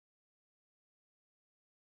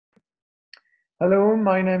Hello,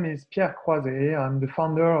 my name is Pierre Croiset. I'm the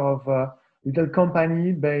founder of a little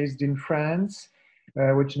company based in France,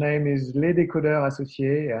 which name is Les Décodeurs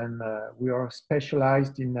Associés, and we are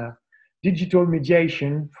specialized in digital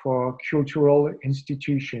mediation for cultural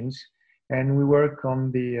institutions, and we work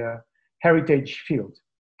on the heritage field.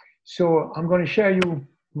 So I'm going to share you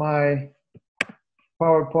my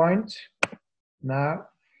PowerPoint now.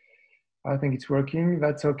 I think it's working.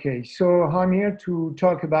 That's okay. So I'm here to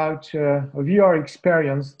talk about a VR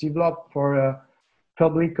experience developed for a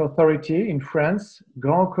public authority in France,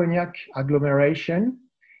 Grand Cognac agglomeration.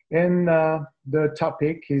 And the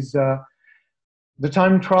topic is the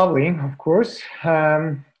time traveling, of course.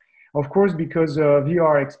 Because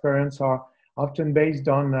VR experience are often based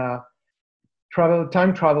on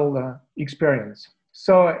time travel experience.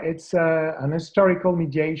 So it's an historical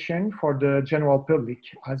mediation for the general public,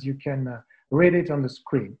 as you can read it on the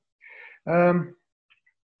screen. I'm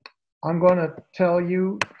going to tell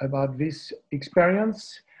you about this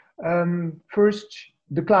experience. First,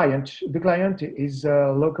 the client. The client is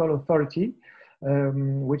a local authority,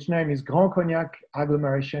 which name is Grand Cognac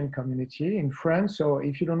Agglomeration Community in France. So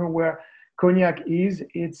if you don't know where Cognac is,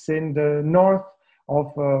 it's in the north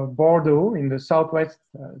of Bordeaux in the southwest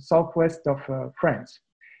of France.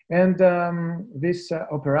 And this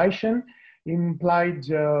operation implied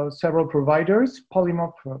several providers,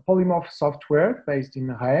 Polymorph Software based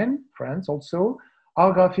in Rennes, France also,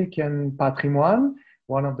 Art Graphique and Patrimoine,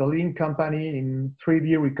 one of the leading company in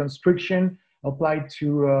 3D reconstruction applied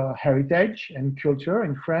to heritage and culture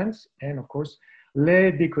in France, and of course,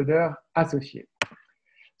 Les Décodeurs Associés.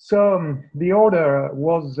 So the order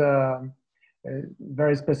was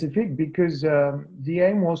very specific because the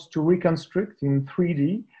aim was to reconstruct in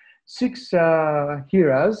 3D 6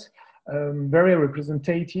 eras, very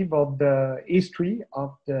representative of the history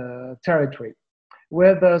of the territory,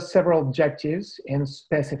 with several objectives and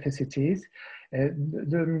specificities.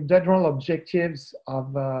 The general objectives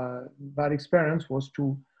of that experience was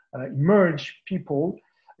to immerse people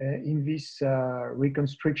in this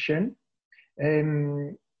reconstruction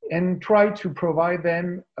and try to provide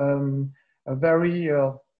them a very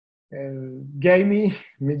gamey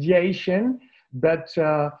mediation, but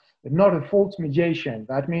not a false mediation.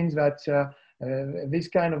 That means that this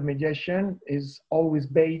kind of mediation is always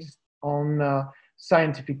based on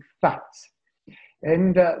scientific facts.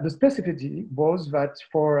 And the specificity was that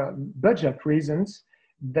for budget reasons,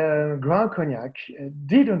 the Grand Cognac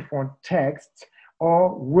didn't want text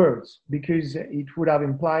or words because it would have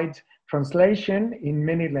implied translation in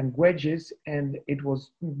many languages, and it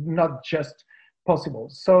was not just possible.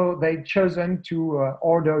 So they chosen to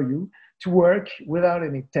order you to work without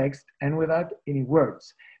any text and without any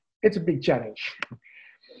words. It's a big challenge.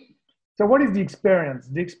 So what is the experience?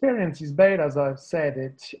 The experience is based, as I've said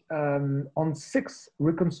it, on 6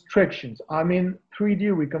 reconstructions. I mean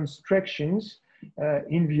 3D reconstructions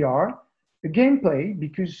in VR. The gameplay,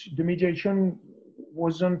 because the mediation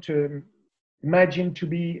wasn't imagined to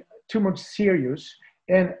be too much serious,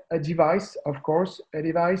 and a device, of course, a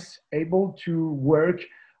device able to work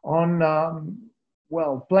on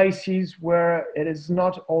places where it is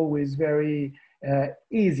not always very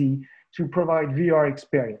easy to provide VR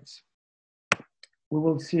experience. We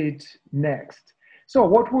will see it next. So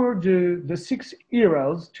what were the 6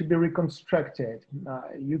 eras to be reconstructed?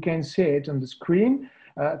 You can see it on the screen.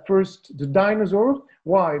 First, the dinosaur.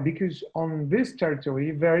 Why? Because on this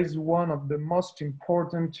territory, there is one of the most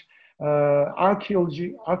important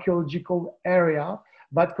archaeological area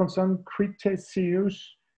that concerns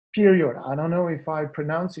Cretaceous period. I don't know if I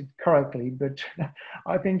pronounce it correctly, but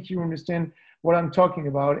I think you understand what I'm talking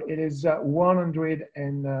about. It is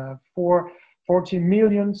 140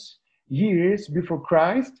 million years before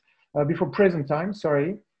Christ, before present time,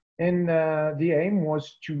 sorry. And the aim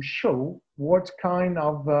was to show what kind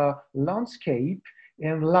of landscape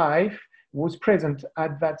and life was present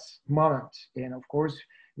at that moment. And of course,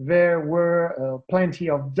 there were plenty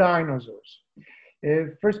of dinosaurs.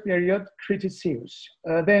 First period, Cretaceous.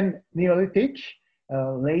 Then Neolithic,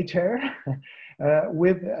 later,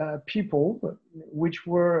 with people which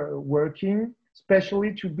were working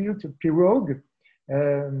especially to build a pirogue.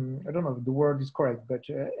 I don't know if the word is correct, but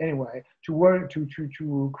anyway, to work to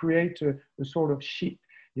create a sort of ship,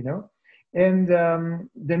 you know. And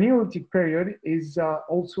the Neolithic period is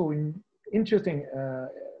also interesting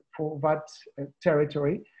for that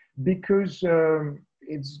territory because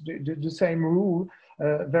it's the same rule.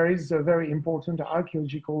 There is a very important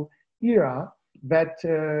archaeological era that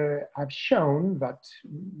have shown that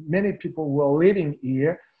many people were living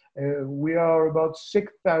here. We are about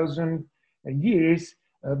 6,000 years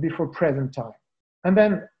before present time. And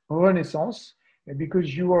then Renaissance,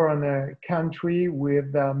 because you are in a country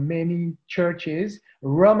with many churches,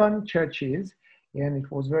 Roman churches, and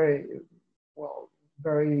it was very, well,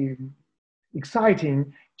 very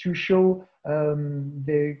exciting to show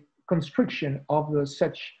the construction of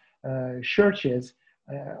such churches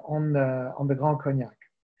on the Grand Cognac.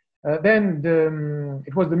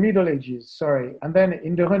 It was the Middle Ages, sorry. And then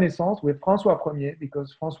in the Renaissance with François Ier,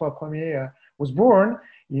 because François Ier was born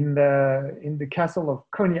in the castle of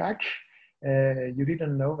Cognac. You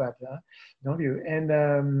didn't know that, don't you? And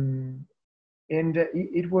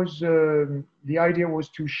it was, the idea was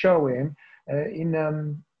to show him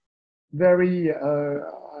in very,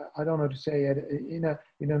 I don't know how to say it,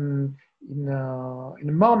 in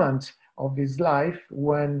a moment of his life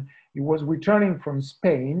when he was returning from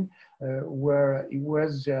Spain, where he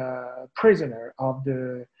was a prisoner of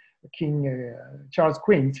the King Charles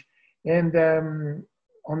Quint. And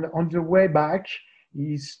on the way back,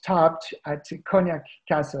 he stopped at Cognac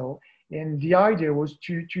Castle. And the idea was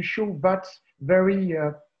to show that very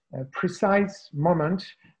precise moment,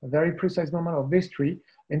 a very precise moment of history,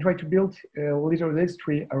 and try to build a little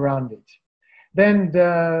history around it. Then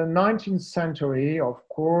the 19th century, of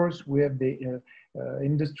course, with the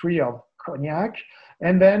industry of cognac.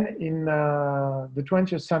 And then in the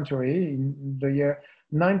 20th century, in the year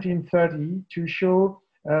 1930, to show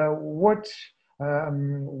what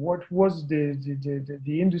was the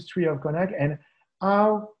industry of cognac and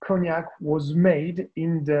how cognac was made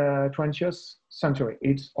in the 20th century.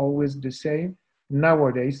 It's always the same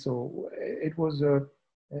nowadays. So it was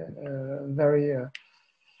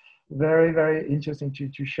very, very interesting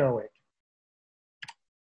to show it.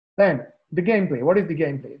 Then the gameplay. What is the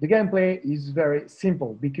gameplay? The gameplay is very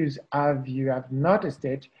simple because, as you have noticed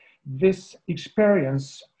it, this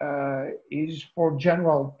experience is for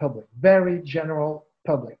general public, very general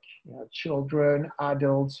public, children,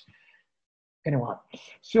 adults, anyone.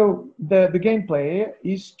 So the gameplay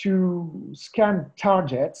is to scan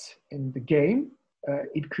targets in the game.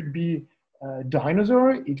 It could be a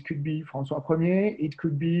dinosaur, it could be François Ier, it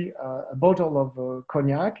could be a bottle of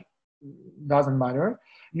cognac, doesn't matter.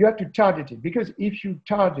 You have to target it, because if you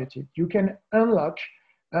target it, you can unlock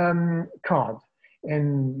cards,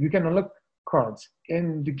 and you can unlock cards.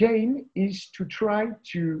 And the game is to try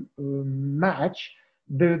to match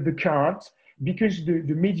the cards, because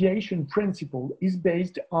the mediation principle is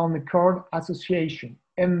based on the card association.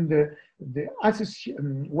 And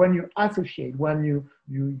when you associate, when you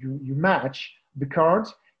match the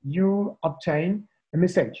cards, you obtain a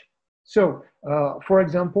message. So, for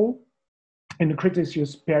example, in the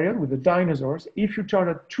Cretaceous period with the dinosaurs, if you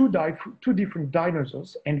target two different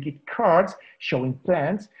dinosaurs and get cards showing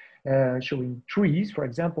plants, showing trees, for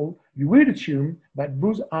example, you would assume that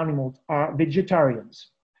those animals are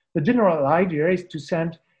vegetarians. The general idea is to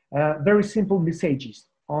send very simple messages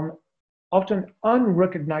on often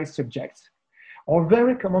unrecognized subjects or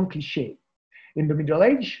very common cliché. In the Middle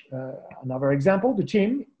Age, another example, the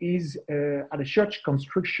team is at a church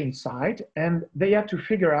construction site, and they have to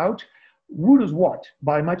figure out who does what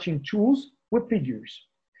by matching tools with figures.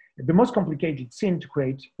 The most complicated scene to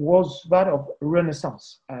create was that of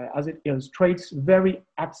Renaissance, as it illustrates very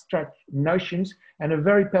abstract notions and a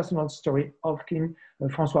very personal story of King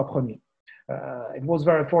François Ier. It was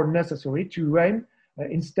therefore necessary to aim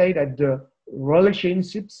instead at the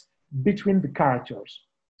relationships between the characters.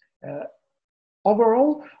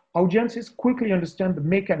 Overall, audiences quickly understand the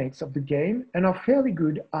mechanics of the game and are fairly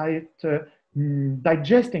good at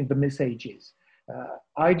digesting the messages.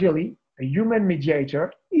 Ideally, a human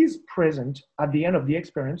mediator is present at the end of the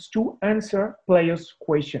experience to answer players'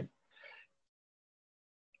 questions.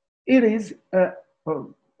 It is, I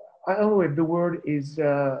don't know if the word is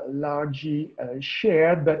largely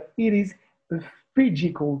shared, but it is a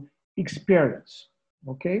physical experience,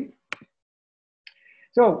 okay?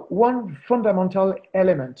 So one fundamental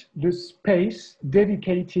element, the space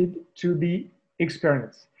dedicated to the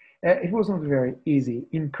experience. It wasn't very easy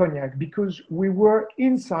in Cognac because we were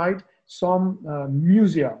inside some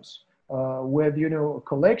museums with,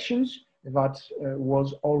 collections that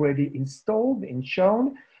was already installed and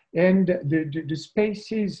shown, and the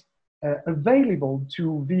spaces available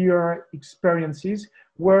to VR experiences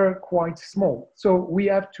were quite small. So we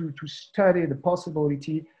have to study the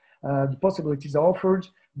possibilities offered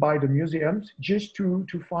by the museums just to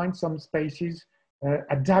find some spaces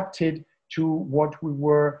adapted to what we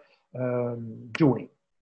were doing.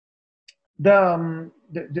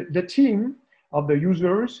 The team of the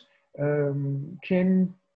users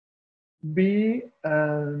can be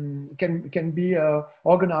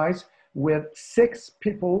organized with 6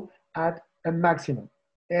 people at a maximum.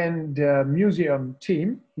 and the museum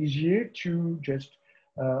team is here to just,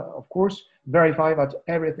 of course, verify that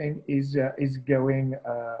everything is going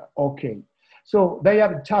okay. So they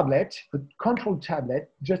have a tablet, a control tablet,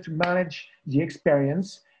 just to manage the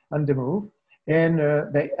experience on the move, and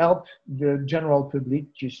they help the general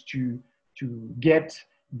public just to get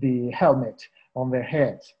the helmet on their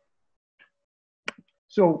heads.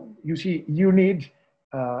 So you see, you need,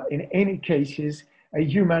 in any cases, a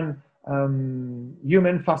human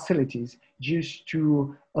facilities just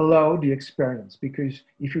to allow the experience. Because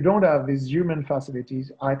if you don't have these human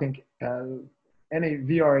facilities, I think any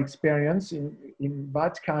VR experience in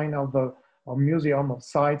that kind of a museum of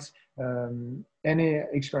sites, any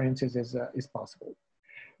experiences is possible.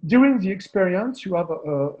 During the experience, you have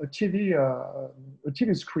a TV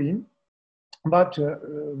screen that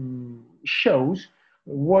shows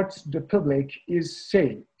what the public is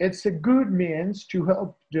saying. It's a good means to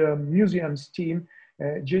help the museum's team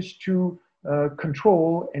just to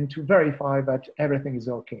control and to verify that everything is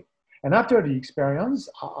okay. And after the experience,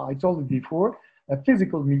 I told you before,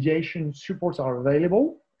 physical mediation supports are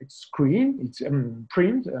available. It's screen, it's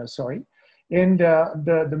print, sorry. And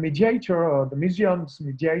the mediator or the museum's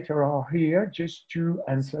mediator are here just to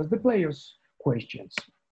answer the players' questions.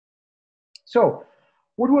 So,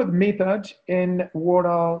 what were the methods and what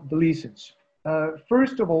are the lessons?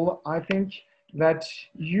 First of all, I think that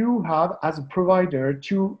you have, as a provider,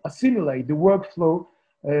 to assimilate the workflow,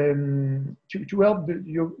 to help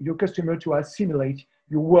your customer to assimilate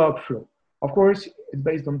your workflow. Of course, it's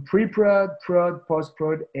based on pre-prod, prod,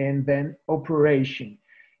 post-prod, and then operation.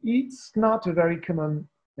 It's not a very common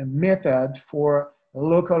method for a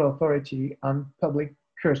local authority and public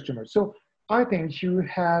customers. So I think you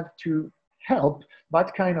have to help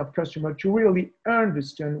that kind of customer to really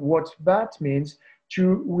understand what that means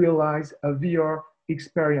to realize a VR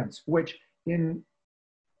experience, which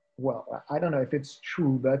well, I don't know if it's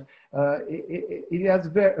true, but it has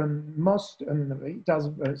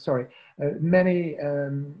many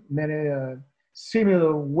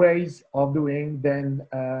similar ways of doing than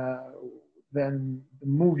the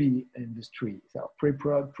movie industry. So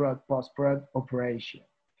pre-prod, prod, post-prod, operation.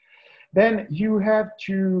 Then you have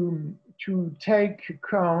to take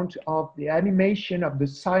account of the animation of the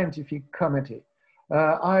scientific committee.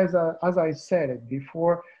 As I said it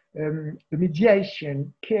before, the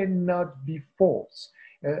mediation cannot be false.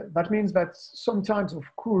 That means that sometimes, of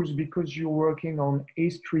course, because you're working on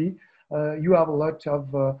history, you have a lot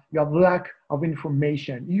of, you have lack of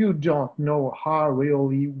information. You don't know how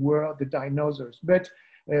really were the dinosaurs, but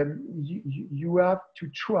you have to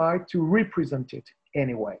try to represent it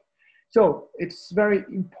anyway. So it's very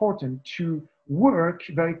important to work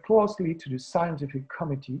very closely to the scientific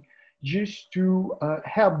committee just to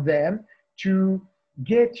help them to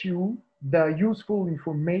get you the useful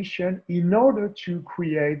information in order to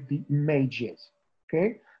create the images,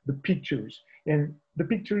 okay? The pictures. And the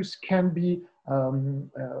pictures can be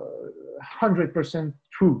 100%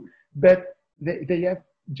 true, but they have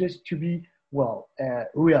just to be, well,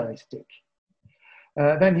 realistic.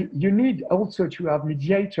 Then you need also to have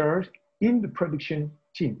mediators in the production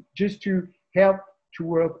team, just to help to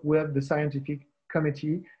work with the scientific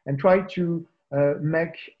committee and try to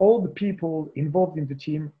make all the people involved in the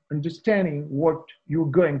team understanding what you're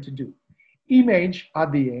going to do. Image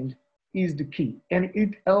at the end is the key, and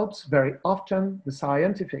it helps very often the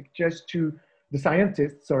scientists,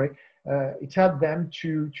 sorry, it helps them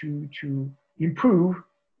to improve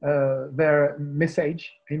their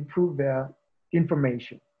message, improve their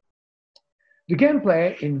information. The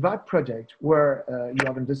gameplay in that project, where you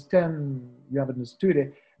have understood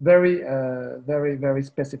it, very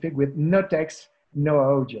specific with no text, no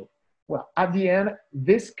audio. Well, at the end,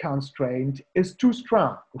 this constraint is too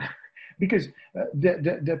strong because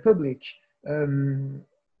the public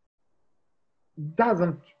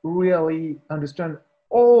doesn't really understand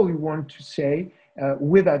all you want to say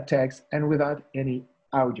without text and without any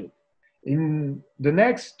audio. In the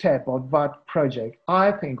next step of that project,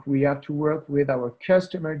 I think we have to work with our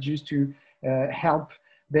customer just to help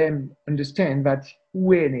them understand that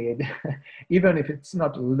we need, even if it's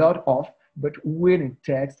not a lot of, but we need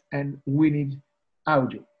text and we need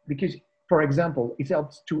audio. Because, for example, it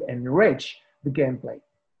helps to enrich the gameplay.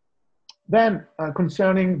 Then,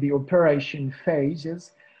 concerning the operation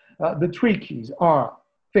phases, the three keys are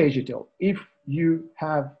phygital. If you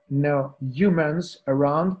have no humans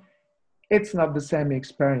around, it's not the same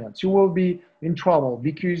experience. You will be in trouble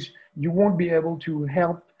because you won't be able to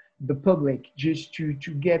help the public just to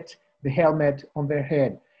get the helmet on their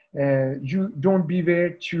head. You don't be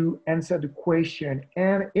there to answer the question.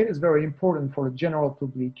 And it is very important for the general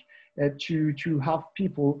public to have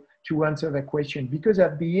people to answer the question, because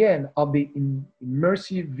at the end of the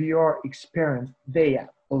immersive VR experience, they have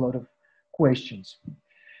a lot of questions.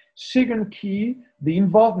 Second key, the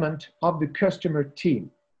involvement of the customer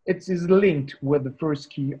team. It is linked with the first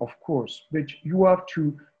key, of course, but you have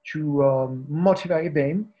to motivate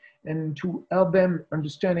them and to help them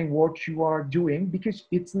understanding what you are doing, because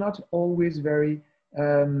it's not always very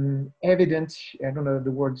evident. I don't know if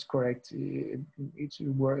the word is correct. It's a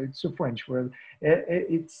word. It's a French word.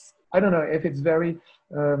 It's, I don't know if it's very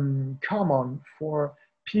common for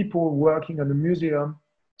people working on a museum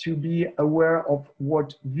to be aware of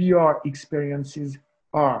what VR experiences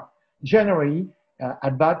are. Generally,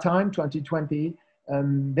 at that time, 2020,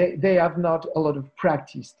 they have not a lot of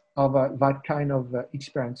practice of that kind of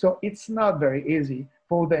experience. So it's not very easy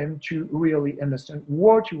for them to really understand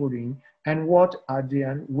what you are doing and what at the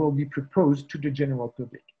end will be proposed to the general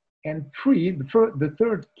public. And three, the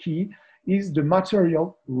third key is the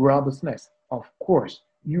material robustness. Of course,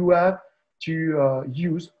 you have to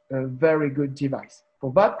use a very good device.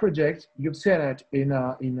 For that project, you've seen it in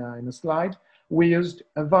a slide, we used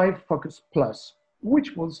a Vive Focus Plus,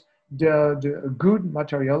 which was the good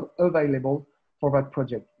material available for that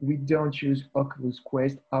project. We don't use Oculus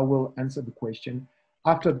Quest. I will answer the question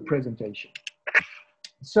after the presentation.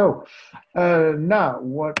 So now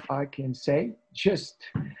what I can say, just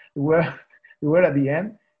the word at the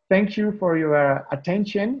end. Thank you for your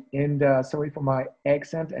attention, and sorry for my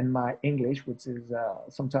accent and my English, which is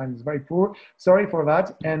sometimes very poor. Sorry for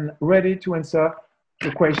that, and ready to answer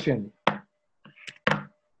the question.